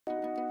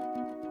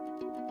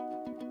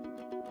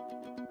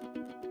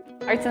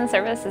Arts in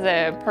Service is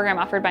a program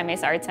offered by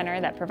Mesa Arts Center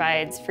that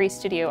provides free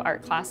studio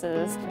art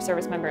classes for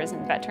service members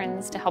and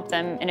veterans to help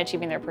them in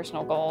achieving their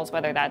personal goals,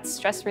 whether that's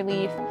stress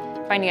relief,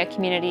 finding a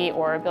community,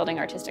 or building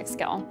artistic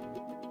skill.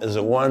 It's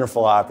a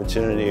wonderful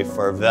opportunity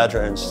for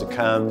veterans to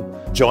come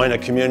join a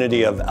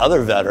community of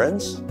other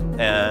veterans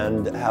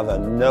and have a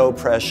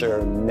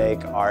no-pressure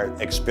make art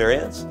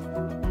experience.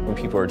 When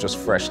people are just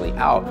freshly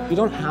out, you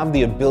don't have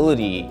the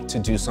ability to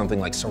do something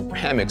like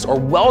ceramics or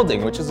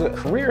welding, which is a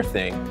career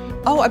thing.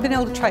 Oh, I've been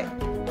able to try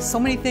so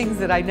many things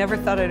that I never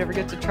thought I'd ever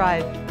get to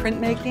try.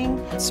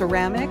 Printmaking,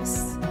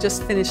 ceramics,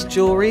 just finished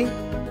jewelry.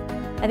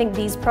 I think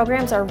these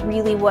programs are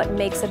really what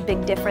makes a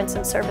big difference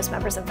in service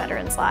members and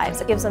veterans'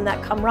 lives. It gives them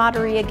that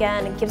camaraderie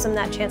again, it gives them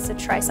that chance to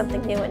try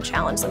something new and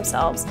challenge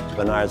themselves.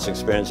 An arts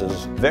experience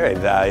is very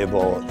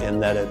valuable in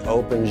that it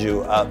opens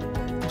you up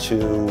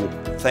to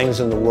things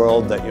in the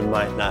world that you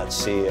might not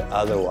see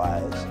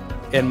otherwise.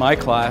 In my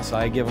class,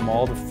 I give them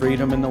all the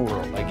freedom in the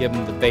world. I give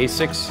them the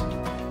basics,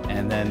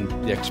 and then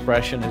the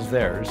expression is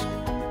theirs.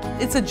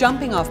 It's a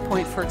jumping off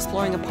point for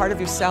exploring a part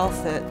of yourself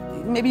that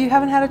maybe you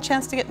haven't had a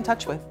chance to get in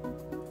touch with.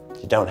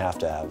 You don't have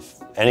to have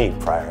any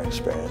prior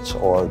experience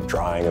or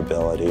drawing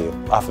ability.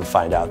 Often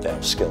find out they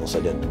have skills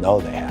they didn't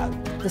know they had.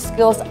 The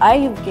skills I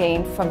have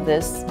gained from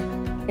this,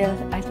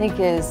 I think,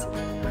 is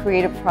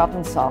creative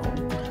problem solving.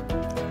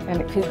 And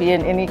it could be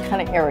in any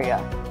kind of area.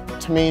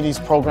 To me, these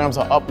programs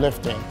are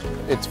uplifting.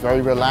 It's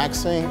very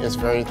relaxing, it's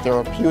very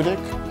therapeutic,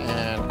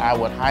 and I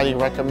would highly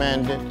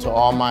recommend it to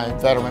all my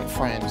veteran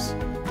friends.